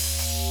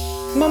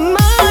My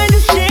mind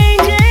is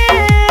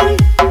changing,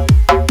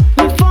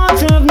 the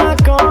thoughts have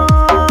not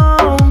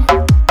gone.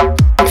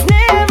 It's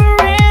never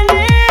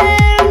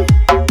ending,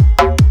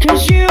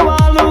 'cause you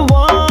are the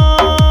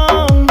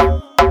one.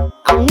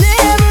 I'll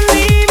never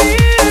leave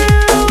you,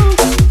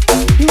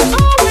 you're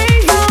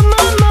always on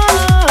my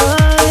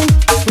mind.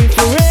 We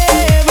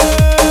forever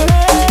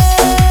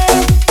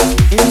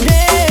and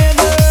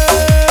ever.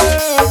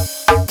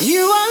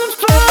 You are the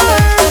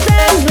first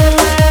and the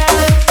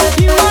last.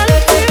 You are the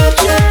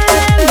future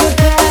and the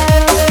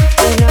past,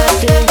 and I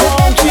still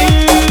want you.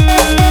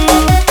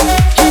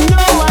 You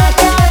know I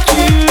got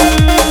you.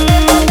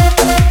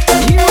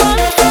 You are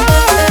the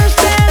first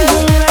and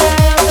the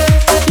last.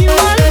 You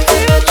are the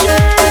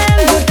future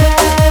and the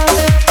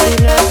past,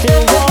 and I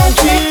still want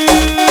you.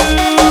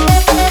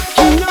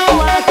 You know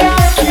I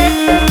got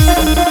you.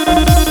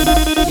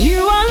 You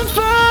are the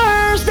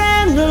first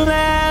and the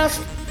last.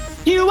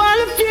 You are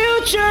the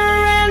future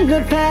and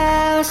the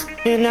past,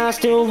 and I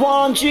still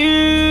want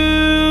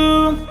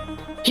you.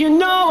 You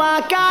know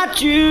I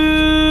got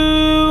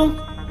you.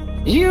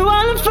 You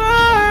are the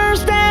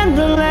first and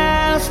the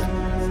last.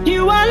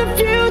 You are the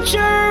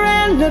future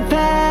and the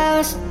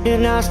past,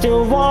 and I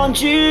still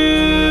want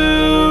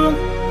you.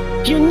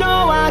 You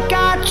know I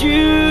got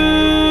you.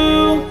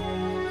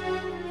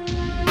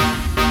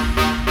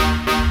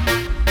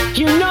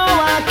 You know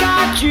I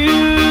got you.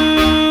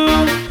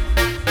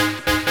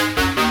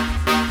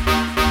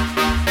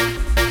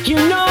 You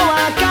know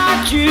I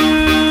got you.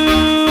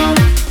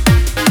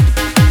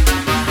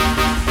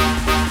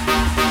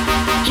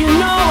 You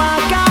know I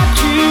got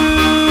you.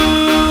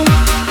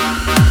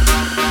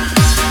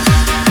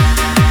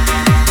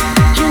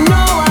 You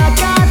know I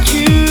got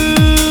you.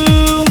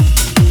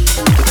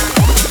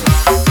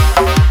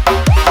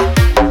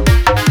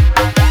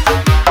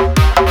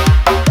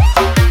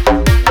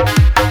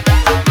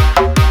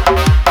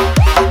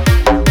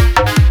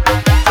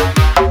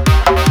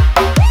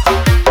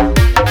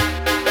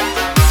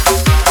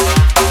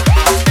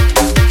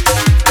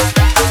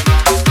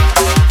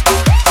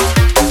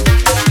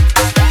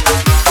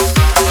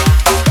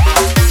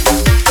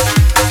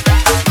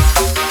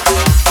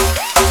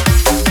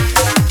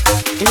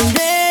 And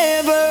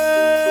ever.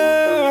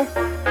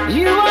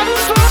 You are the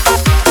first.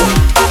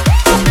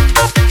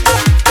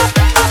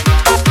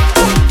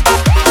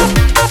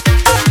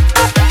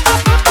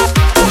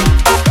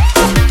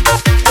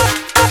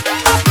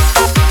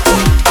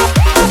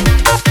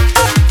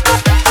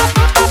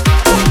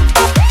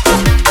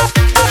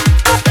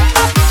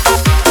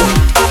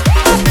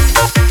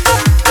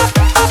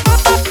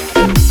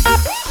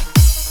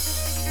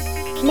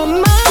 My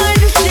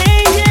mind is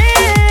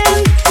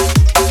changing,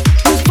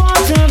 the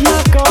thoughts have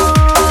not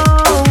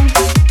gone.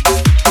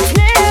 It's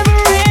never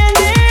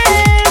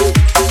ending,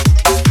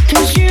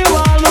 'cause you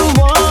are the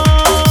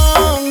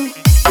one.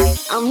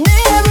 I'll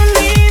never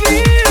leave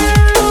you,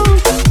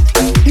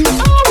 you're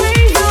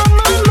always on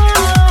my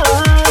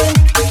mind.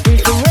 We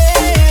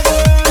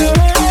forever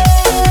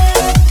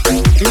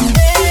and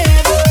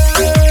ever.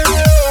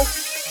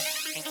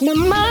 My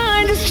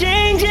mind is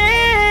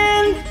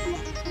changing,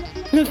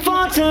 the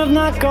thoughts have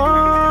not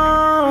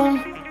gone.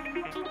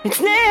 It's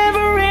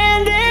never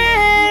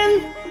ending,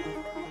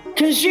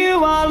 'cause you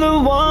are the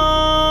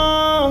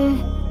one.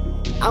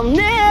 I'll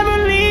never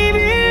leave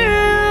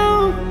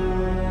you,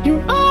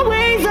 you're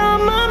always on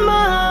my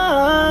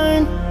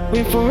mind.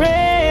 We're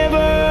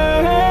forever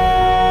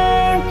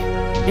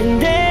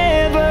and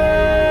ever.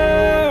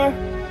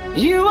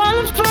 You are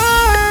the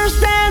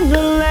first and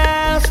the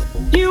last.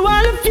 You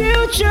are the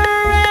future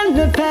and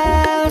the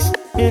past,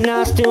 and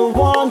I still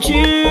want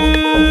you.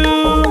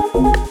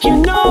 You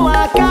know